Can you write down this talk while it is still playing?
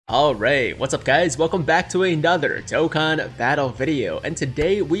Alright, what's up guys? Welcome back to another Dokkan battle video, and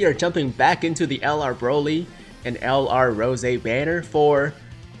today we are jumping back into the LR Broly and LR Rosé banner for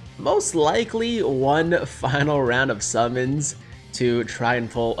most likely one final round of summons to try and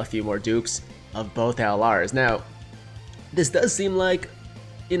pull a few more dupes of both LRs. Now, this does seem like,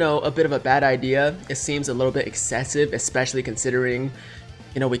 a bit of a bad idea. It seems a little bit excessive, especially considering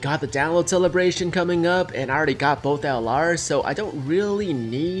we got the download celebration coming up and I already got both LRs, so I don't really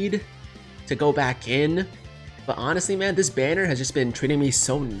need to go back in. But honestly, man, this banner has just been treating me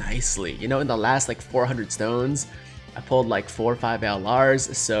so nicely. In the last like 400 stones, I pulled like 4 or 5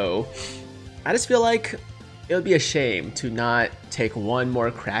 LRs, so I just feel like it would be a shame to not take one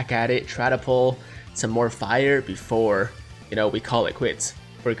more crack at it, try to pull some more fire before, we call it quits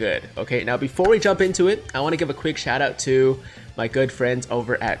for good. Okay, now before we jump into it, I want to give a quick shout out to my good friends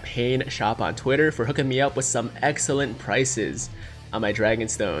over at Pain Shop on Twitter for hooking me up with some excellent prices on my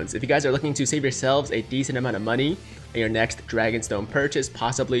Dragonstones. If you guys are looking to save yourselves a decent amount of money on your next Dragonstone purchase,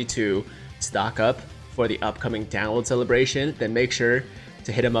 possibly to stock up for the upcoming download celebration, then make sure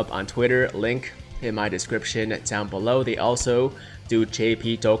to hit them up on Twitter, link in my description down below. They also do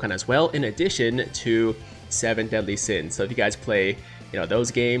JP Dokkan as well, in addition to 7 Deadly Sins. So if you guys play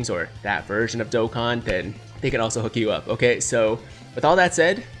those games or that version of Dokkan, then they can also hook you up. Okay, so with all that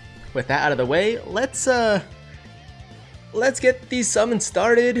said, with that out of the way, let's get these summons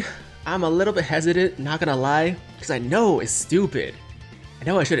started. I'm a little bit hesitant, not gonna lie, because I know it's stupid. I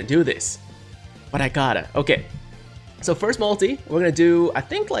know I shouldn't do this, but I gotta. Okay, so first multi, we're gonna do, I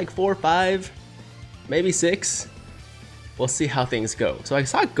think like 4 or 5, maybe 6. We'll see how things go. So I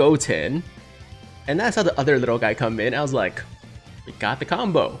saw Goten, and that's how the other little guy come in. I was like, we got the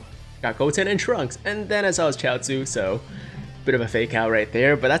combo. Got Goten and Trunks, and then I saw his Chaozu, so bit of a fake out right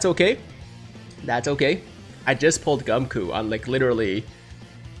there, but that's okay. That's okay. I just pulled Goku on like literally,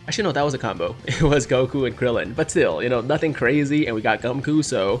 actually no, that was a combo. It was Goku and Krillin, but still, nothing crazy, and we got Goku,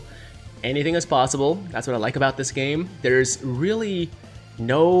 so anything is possible. That's what I like about this game. There's really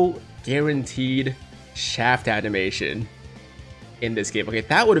no guaranteed shaft animation in this game. Okay,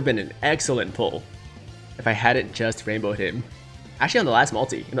 that would have been an excellent pull if I hadn't just rainbowed him. Actually, on the last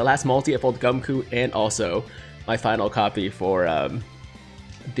multi. In the last multi, I pulled Goku and also my final copy for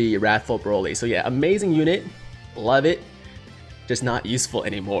the Wrathful Broly. So yeah, amazing unit. Love it. Just not useful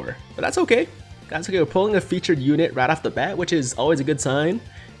anymore. But that's okay. That's okay. We're pulling a featured unit right off the bat, which is always a good sign.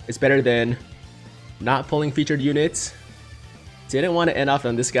 It's better than not pulling featured units. Didn't want to end off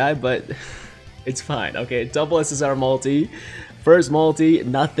on this guy, but it's fine. Okay, double SSR multi. First multi,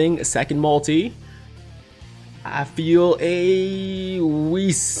 nothing. Second multi. I feel a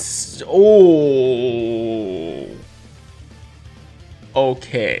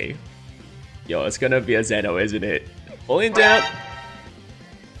okay. Yo, it's gonna be a Zeno, isn't it? Pulling down.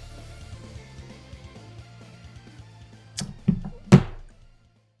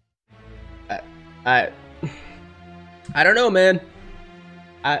 I don't know, man.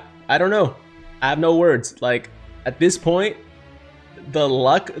 I don't know. I have no words. Like, at this point,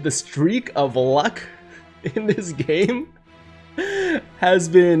 the streak of luck in this game has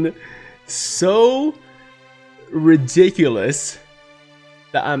been so ridiculous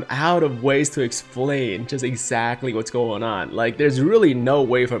that I'm out of ways to explain just exactly what's going on. Like, there's really no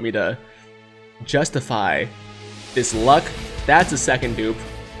way for me to justify this luck. That's a second dupe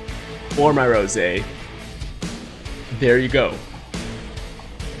for my Rosé. There you go.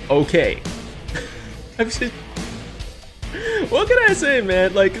 Okay. What can I say,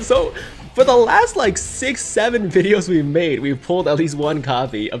 man? Like, so for the last like 6-7 videos we've made, we've pulled at least one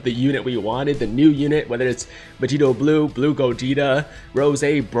copy of the unit we wanted, the new unit, whether it's Vegito Blue, Blue Gogeta,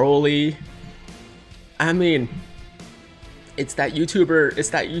 Rosé, Broly. I mean, it's that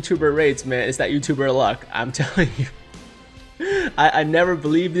YouTuber rates, man. It's that YouTuber luck. I'm telling you. I never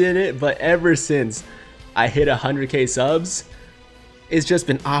believed in it, but ever since I hit 100k subs, it's just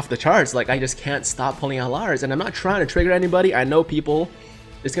been off the charts. Like, I just can't stop pulling LRs, and I'm not trying to trigger anybody. I know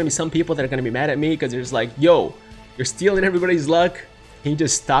there's gonna be some people that are gonna be mad at me because they're just like, yo, you're stealing everybody's luck. Can you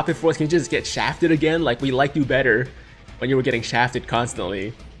just stop it for us? Can you just get shafted again? Like, we liked you better when you were getting shafted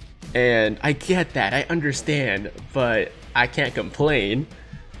constantly. And I get that, I understand, but I can't complain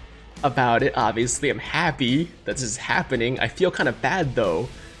about it. Obviously, I'm happy that this is happening. I feel kind of bad though.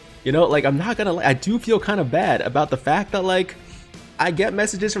 Like, I'm not gonna lie, I do feel kind of bad about the fact that, like, I get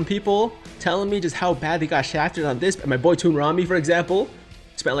messages from people telling me just how bad they got shafted on this. My boy Toon Rami, for example,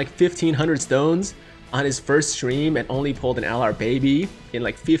 spent like 1,500 stones on his first stream and only pulled an LR baby in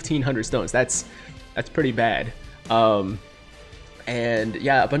like 1,500 stones. That's pretty bad. And And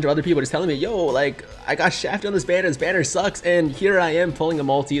yeah, a bunch of other people just telling me, yo, like, I got shafted on this banner sucks, and here I am pulling a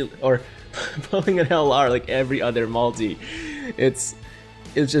multi, or pulling an LR like every other multi. It's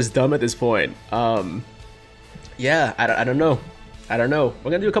just dumb at this point. Yeah, I don't know. We're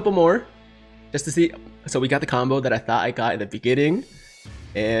gonna do a couple more just to see. So we got the combo that I thought I got in the beginning,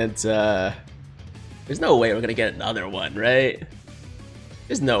 and there's no way we're gonna get another one, right?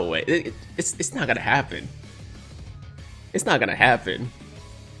 There's no way. It's not gonna happen. It's not gonna happen.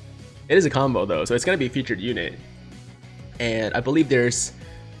 It is a combo though, so it's gonna be a featured unit, and I believe there's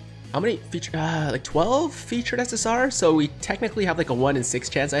how many featured? Like 12 featured SSR. So we technically have like a 1 in 6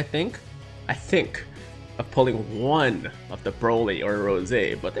 chance, I think, of pulling one of the Broly or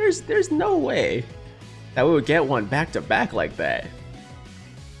Rosé. But there's no way that we would get one back to back like that.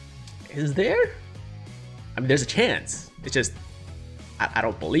 Is there? I mean, there's a chance. It's just I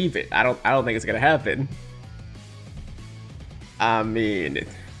don't believe it. I don't think it's gonna happen. I mean,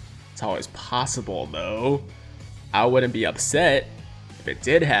 it's always possible though. I wouldn't be upset if it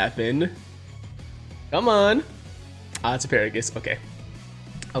did happen. Come on. It's Asparagus. Okay.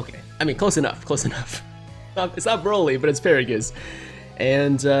 I mean, close enough. It's not Broly, but it's Asparagus.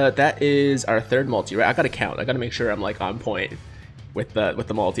 And that is our third multi, right? I gotta count. I gotta make sure I'm like on point with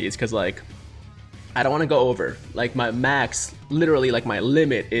the multis, because like I don't want to go over. Like my max, literally like my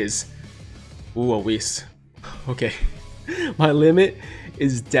limit is a Whis. Okay. My limit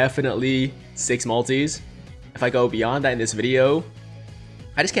is definitely 6 multis. If I go beyond that in this video,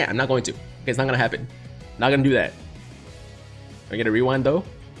 I just can't. I'm not going to. Okay, it's not gonna happen. Not gonna do that. Are we gonna rewind though?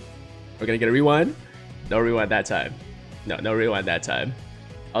 We're gonna get a rewind? No rewind that time. No rewind that time.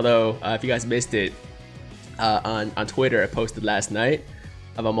 Although, if you guys missed it, on Twitter, I posted last night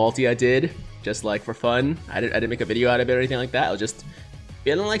of a multi I did, just like for fun. I didn't make a video out of it or anything like that. I was just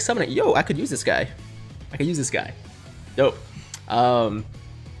feeling like summoning. Yo, I could use this guy. Dope.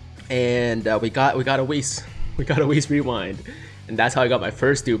 And we got a Whis. We got a Whis rewind, and that's how I got my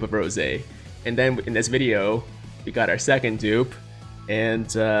first dupe of Rosé. And then in this video, we got our second dupe,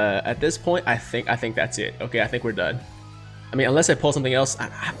 and at this point, I think that's it. Okay, I think we're done. I mean, unless I pull something else,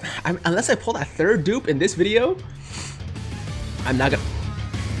 unless I pull that third dupe in this video, I'm not gonna.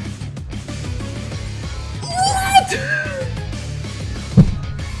 What?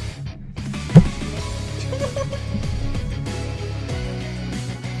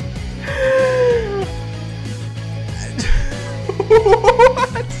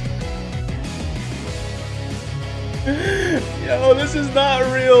 What? Yo, this is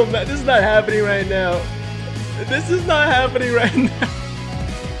not real, man. This is not happening right now. This is not happening right now.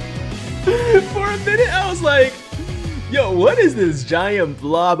 For a minute, I was like, yo, what is this giant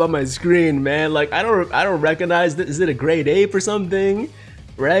blob on my screen, man? Like, I don't recognize this. Is it a great ape or something?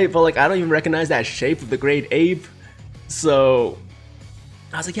 Right? But like, I don't even recognize that shape of the great ape. So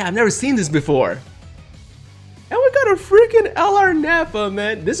I was like, yeah, I've never seen this before. And we got a freaking LR Nappa,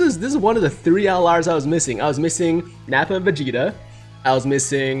 man. This is one of the 3 LRs I was missing. I was missing Nappa and Vegeta. I was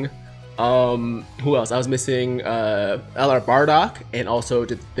missing who else? I was missing LR Bardock and also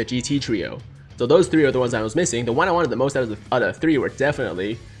the GT trio. So those 3 are the ones I was missing. The one I wanted the most out of the 3 was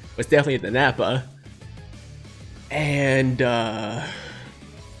definitely the Nappa. And there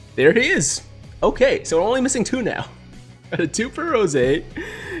he is. Okay, so we're only missing 2 now. Got a 2 for Rosé.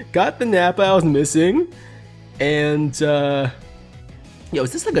 Got the Nappa I was missing. And yo,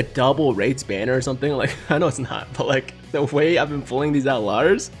 is this like a double rates banner or something? Like, I know it's not, but like the way I've been pulling these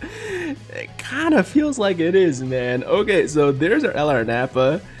LRs, it kind of feels like it is, man. Okay, so there's our LR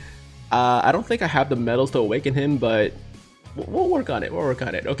Nappa. I don't think I have the medals to awaken him, but we'll work on it.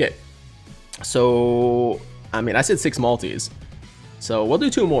 Okay, so I mean, I said 6 multis, so we'll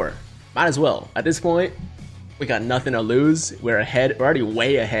do 2 more. Might as well. At this point, we got nothing to lose. We're ahead. We're already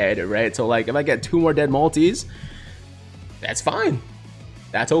way ahead, right? So like, if I get 2 more dead multis, that's fine.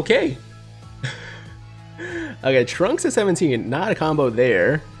 That's okay. Okay, Trunks at 17. Not a combo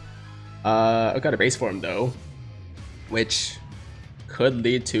there. I got a base form though, which could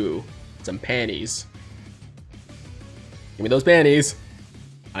lead to some panties. Give me those panties.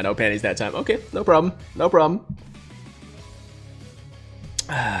 I know panties that time. Okay, no problem.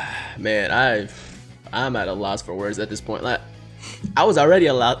 Man, I'm at a loss for words at this point. Like, I was already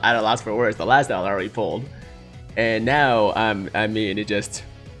at a loss for words the last LR I already pulled, and now I mean, it just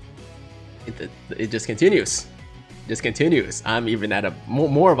continues. I'm even at a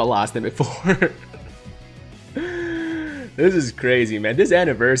more of a loss than before. This is crazy, man. This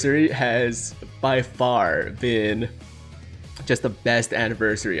anniversary has by far been just the best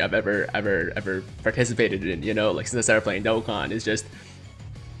anniversary I've ever participated in. You know, like since I started playing Dokkan, it's just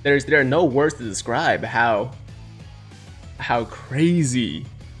there are no words to describe how how crazy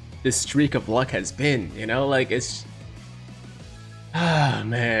this streak of luck has been, you know? Like, it's... Ah,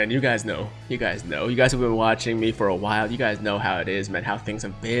 man, you guys know. You guys know. You guys have been watching me for a while. You guys know how it is, man, how things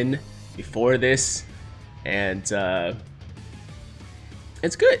have been before this. And,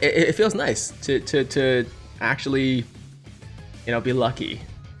 it's good. It feels nice to actually, you know, be lucky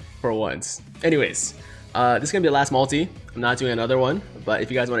for once. Anyways, this is gonna be the last multi. I'm not doing another one, but if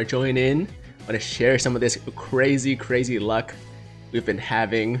you guys want to join in, want to share some of this crazy luck we've been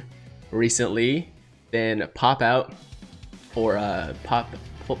having recently, then pop out or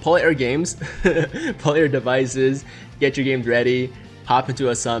pull out your games, pull out your devices, get your games ready, hop into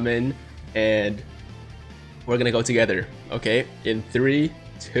a summon, and we're gonna go together. Okay, in 3,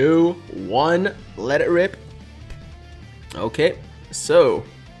 2, 1, let it rip. Okay, so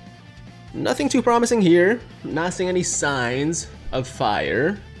nothing too promising here. Not seeing any signs of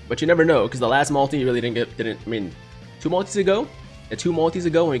fire, but you never know, because the last multi you really didn't. I mean, two multis ago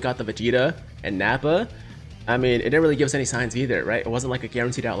when we got the Vegeta and Nappa, I mean, it didn't really give us any signs either, right? It wasn't like a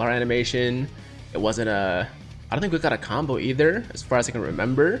guaranteed LR animation. It wasn't a. I don't think we got a combo either, as far as I can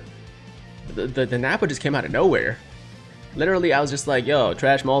remember. The Nappa just came out of nowhere. Literally, I was just like, yo,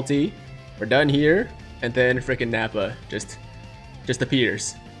 trash multi, we're done here, and then freaking Nappa just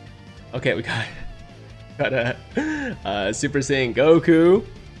appears. Okay, we got a Super Saiyan Goku.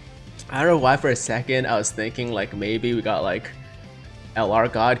 I don't know why for a second I was thinking like maybe we got like LR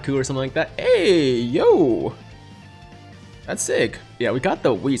Godku or something like that. Hey, yo! That's sick. Yeah, we got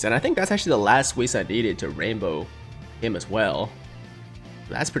the Whis, and I think that's actually the last Whis I needed to rainbow him as well.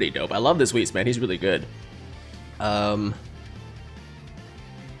 That's pretty dope. I love this Whis, man. He's really good. One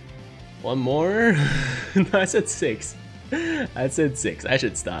more? No, I said 6. I said 6. I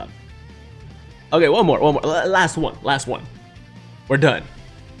should stop. Okay, one more. Last one. We're done.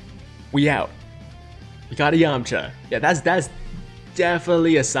 We out. We got a Yamcha. Yeah, that's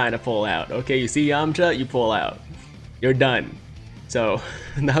definitely a sign to pull out. Okay, you see Yamcha, you pull out. You're done. So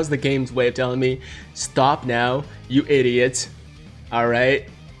that was the game's way of telling me, stop now, you idiot. All right,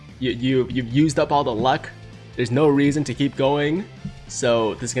 you've used up all the luck. There's no reason to keep going.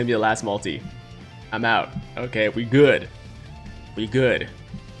 So this is gonna be the last multi. I'm out. Okay, we good. We good.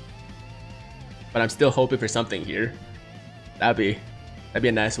 But I'm still hoping for something here. That'd be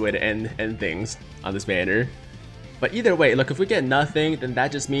a nice way to end things on this banner. But either way, look, if we get nothing, then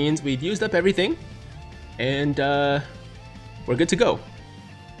that just means we've used up everything, and we're good to go.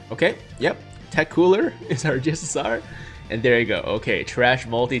 Okay, yep, Tech Cooler is our GSSR, and there you go. Okay, trash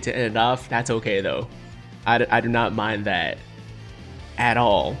multi to end it off. That's okay though. I do not mind that at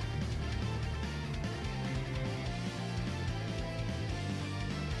all.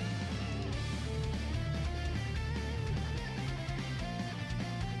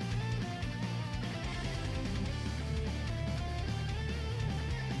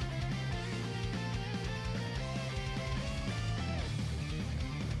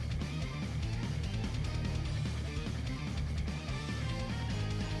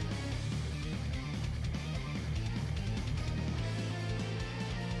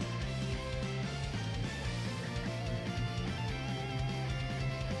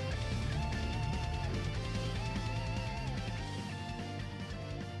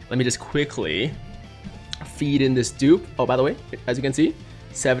 Let me just quickly feed in this dupe. Oh, by the way, as you can see,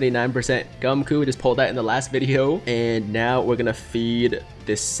 79% Gumku, just pulled that in the last video. And now we're gonna feed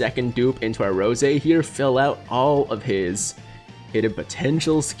this second dupe into our Rosé here, fill out all of his hidden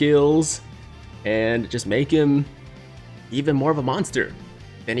potential skills, and just make him even more of a monster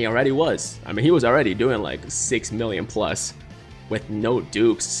than he already was. I mean, he was already doing like 6 million plus with no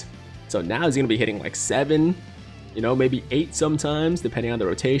dupes. So now he's gonna be hitting like 7, you know, maybe 8 sometimes, depending on the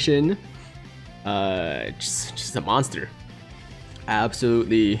rotation. Just a monster.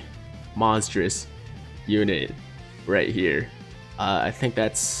 Absolutely monstrous unit right here. I think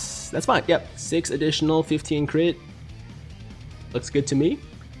that's fine. Yep, 6 additional, 15 crit. Looks good to me.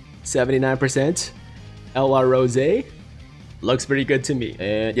 79% LR Rosé. Looks pretty good to me.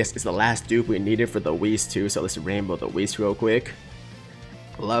 And yes, it's the last dupe we needed for the Whis too, so let's rainbow the Whis real quick.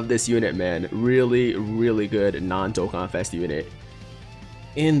 Love this unit, man. Really, really good non-Dokkan Fest unit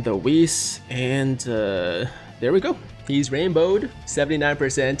in the Whis. And there we go. He's rainbowed.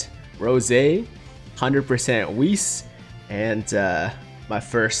 79% Rosé, 100% Whis, and my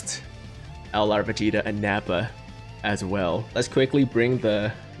first LR Vegeta and Nappa as well. Let's quickly bring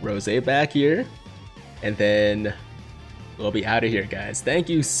the Rosé back here, and then we'll be out of here, guys. Thank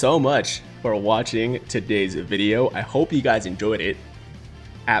you so much for watching today's video. I hope you guys enjoyed it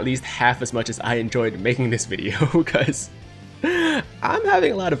at least half as much as I enjoyed making this video, because I'm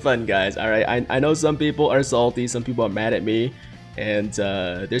having a lot of fun, guys. All right, I know some people are salty, some people are mad at me, and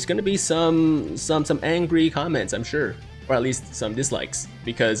there's gonna be some angry comments, I'm sure, or at least some dislikes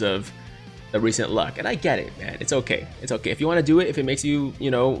because of the recent luck. And I get it, man. It's okay. It's okay. If you want to do it, if it makes you, you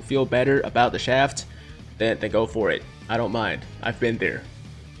know, feel better about the shaft, then go for it. I don't mind. I've been there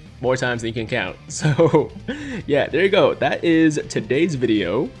more times than you can count. So yeah, there you go. That is today's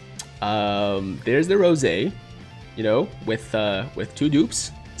video. There's the Rosé, you know, with 2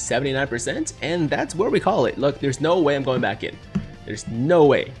 dupes, 79%, and that's where we call it. Look, there's no way I'm going back in. There's no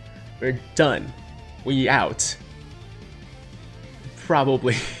way. We're done. We out.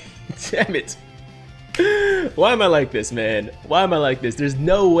 Probably. Damn it. Why am I like this, man? Why am I like this? There's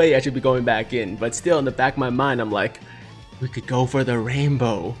no way I should be going back in, but still in the back of my mind, I'm like, we could go for the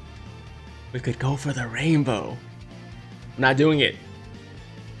rainbow. We could go for the rainbow. I'm not doing it.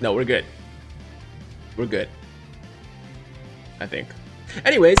 No, we're good. We're good, I think.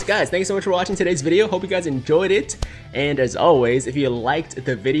 Anyways, guys, thanks so much for watching today's video. Hope you guys enjoyed it. And as always, if you liked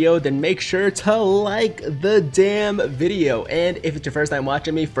the video, then make sure to like the damn video. And if it's your first time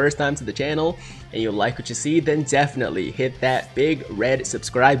watching me, first time to the channel, and you like what you see, then definitely hit that big red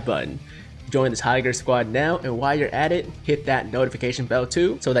subscribe button. Join the Tiger Squad now, and while you're at it, hit that notification bell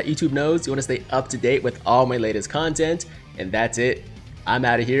too, so that YouTube knows you want to stay up to date with all my latest content. And that's it. I'm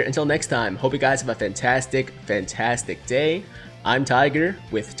out of here. Until next time, hope you guys have a fantastic, fantastic day. I'm Tiger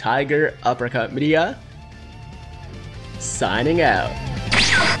with Tiger Uppercut Media, signing out.